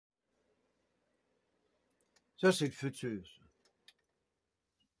Ça, c'est le futur, ça.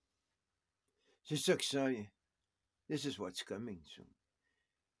 C'est ça qui s'en vient. This is what's coming soon.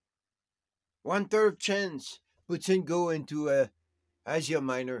 1/3 chance Putin go into Asia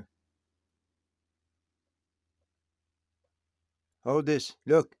Minor. Hold this.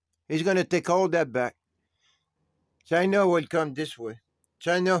 Look, he's going to take all that back. China will come this way.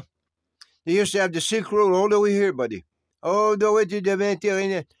 China, they used to have the Silk Road all the way here, buddy. All the way to the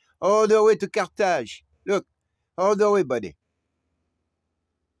Mediterranean. All the way to Carthage. Look, all the way, buddy.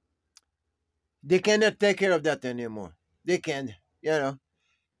 They cannot take care of that anymore. They can, you know.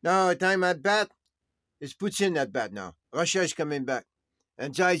 Now, time at bat, it's Putin at bat now. Russia is coming back.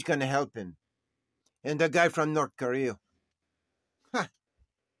 And Jai is going to help him. And the guy from North Korea. Huh.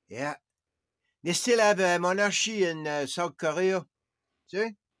 Yeah. They still have a monarchy in South Korea.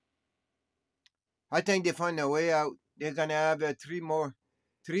 See? I think they find a way out. They're going to have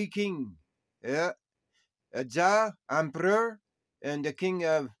three kings. Yeah. A Tsar, Emperor, and the king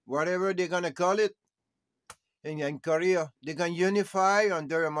of whatever they're going to call it in Korea. They're going to unify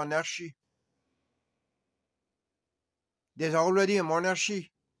under a monarchy. There's already a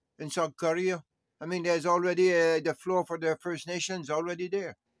monarchy in South Korea. I mean, there's already the floor for the First Nations already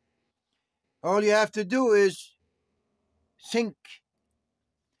there. All you have to do is sink.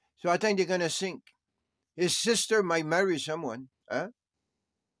 So I think they're going to sink. His sister might marry someone. Huh?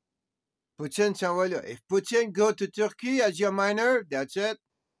 Putin s'en va là. If Putin go to Turkey as your minor, that's it.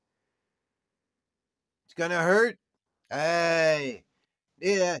 It's going to hurt. Hey,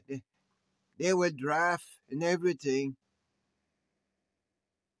 they will draft and everything.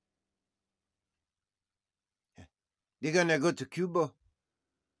 They're going to go to Cuba.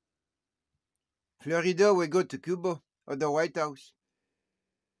 Florida will go to Cuba or the White House.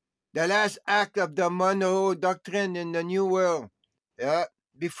 The last act of the Monroe Doctrine in the New World. Yeah,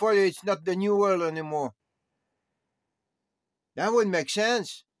 before it's not the New World anymore. That would make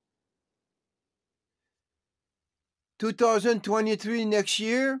sense. 2023 next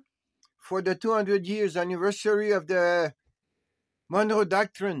year, for the 200 years anniversary of the Monroe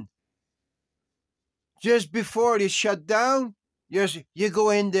Doctrine. Just before it is shut down, you go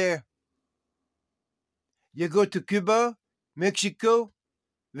in there. You go to Cuba, Mexico,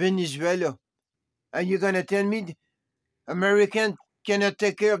 Venezuela. And you're going to tell me Americans cannot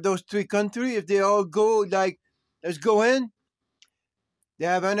take care of those three countries if they all go like, let's go in? They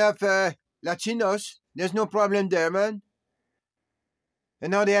have enough Latinos. There's no problem there, man.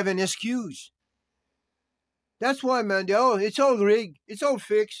 And now they have an excuse. That's why, man, it's all rigged. It's all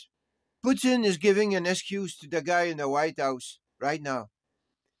fixed. Putin is giving an excuse to the guy in the White House right now.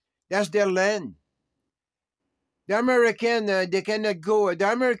 That's their land. The American, they cannot go.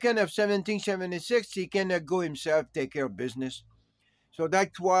 The American of 1776, he cannot go himself, take care of business. So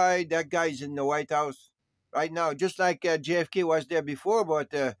that's why that guy is in the White House right now. Just like JFK was there before,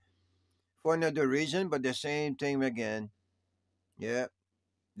 but for another reason, but the same thing again. Yeah.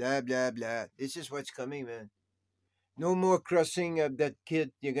 Blah, blah, blah. This is what's coming, man. No more crossing of that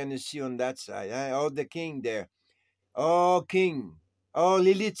kid you're going to see on that side. Huh? All the king there. All king. All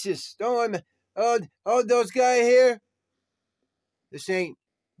elitists. Don't worry, all those guys here, the same.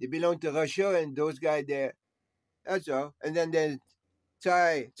 They belong to Russia and those guys there. That's all. And then there's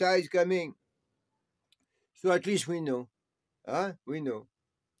Tsai is coming. So at least we know. Huh? We know.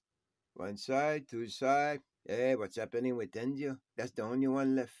 One side, two side. Hey, what's happening with India? That's the only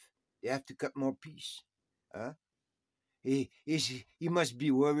one left. They have to cut more peace. Huh? He must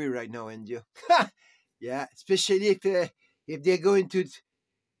be worried right now, India. Yeah, especially if they go into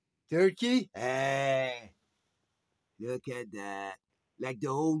Turkey. Hey, look at that. Like the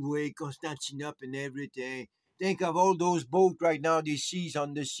old way, Constantinople and everything. Think of all those boats right now, they seize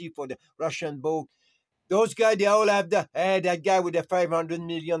on the sea for the Russian boat. Those guys, they all have that guy with the $500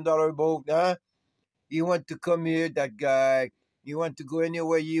 million boat, huh? You want to come here, that guy. You want to go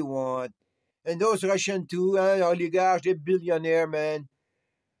anywhere you want. And those Russian too, oligarchs, they're billionaire, man.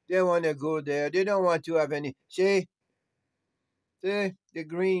 They want to go there. They don't want to have any. See, the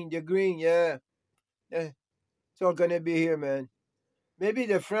green, yeah. It's all gonna be here, man. Maybe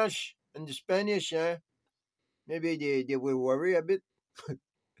the French and the Spanish, maybe they will worry a bit.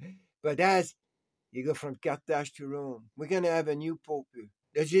 But as you go from Carthage to Rome, we're gonna have a new pope here.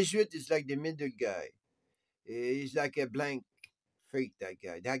 The Jesuit is like the middle guy. He's like a blank fake, that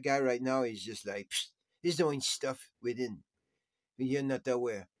guy. That guy right now is just like, he's doing stuff within. You're not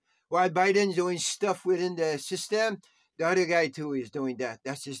aware. While Biden's doing stuff within the system, the other guy too is doing that.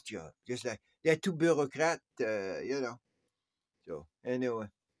 That's his job. Just like they're two bureaucrats, So anyway,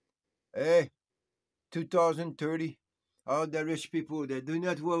 hey, 2030, all the rich people, they do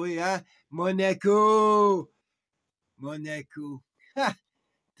not worry, huh? Monaco, Monaco. Ha!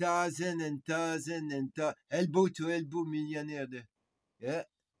 Thousand and thousand and elbow to elbow millionaire there. Yeah.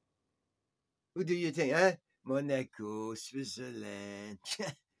 Who do you think, huh? Monaco, Switzerland.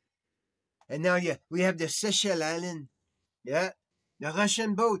 And now, yeah, we have the Seychelles Island. Yeah. The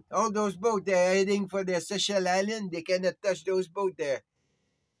Russian boat, all those boats, they're heading for the Seychelles Island. They cannot touch those boats there.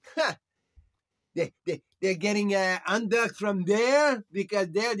 Ha! They're getting undocked from there because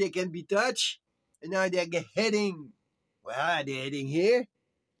there they can be touched. And now they're heading, well, they're heading here.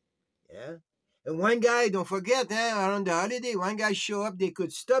 Yeah. And one guy, don't forget, around the holiday, one guy show up, they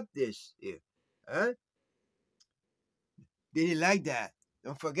could stop this here. Huh? They didn't like that.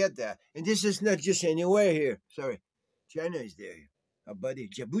 Don't forget that. And this is not just anywhere here. Sorry. China is there. Our buddy,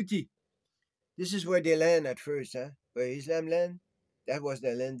 Djibouti. This is where they land at first, huh? Where Islam land. That was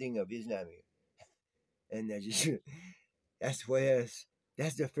the landing of Islam here. And just, that's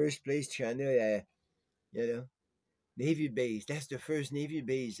the first place China, Navy base. That's the first Navy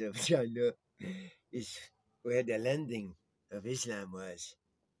base of China. Is where the landing of Islam was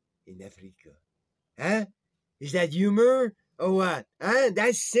in Africa. Huh? Is that humor or what? Huh?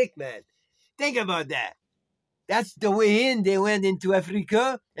 That's sick, man. Think about that. That's the way in. They went into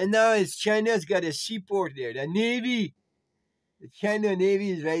Africa, and now it's China's got a seaport there. The Navy. The China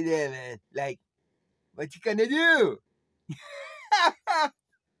Navy is right there, man. Like, what you gonna do?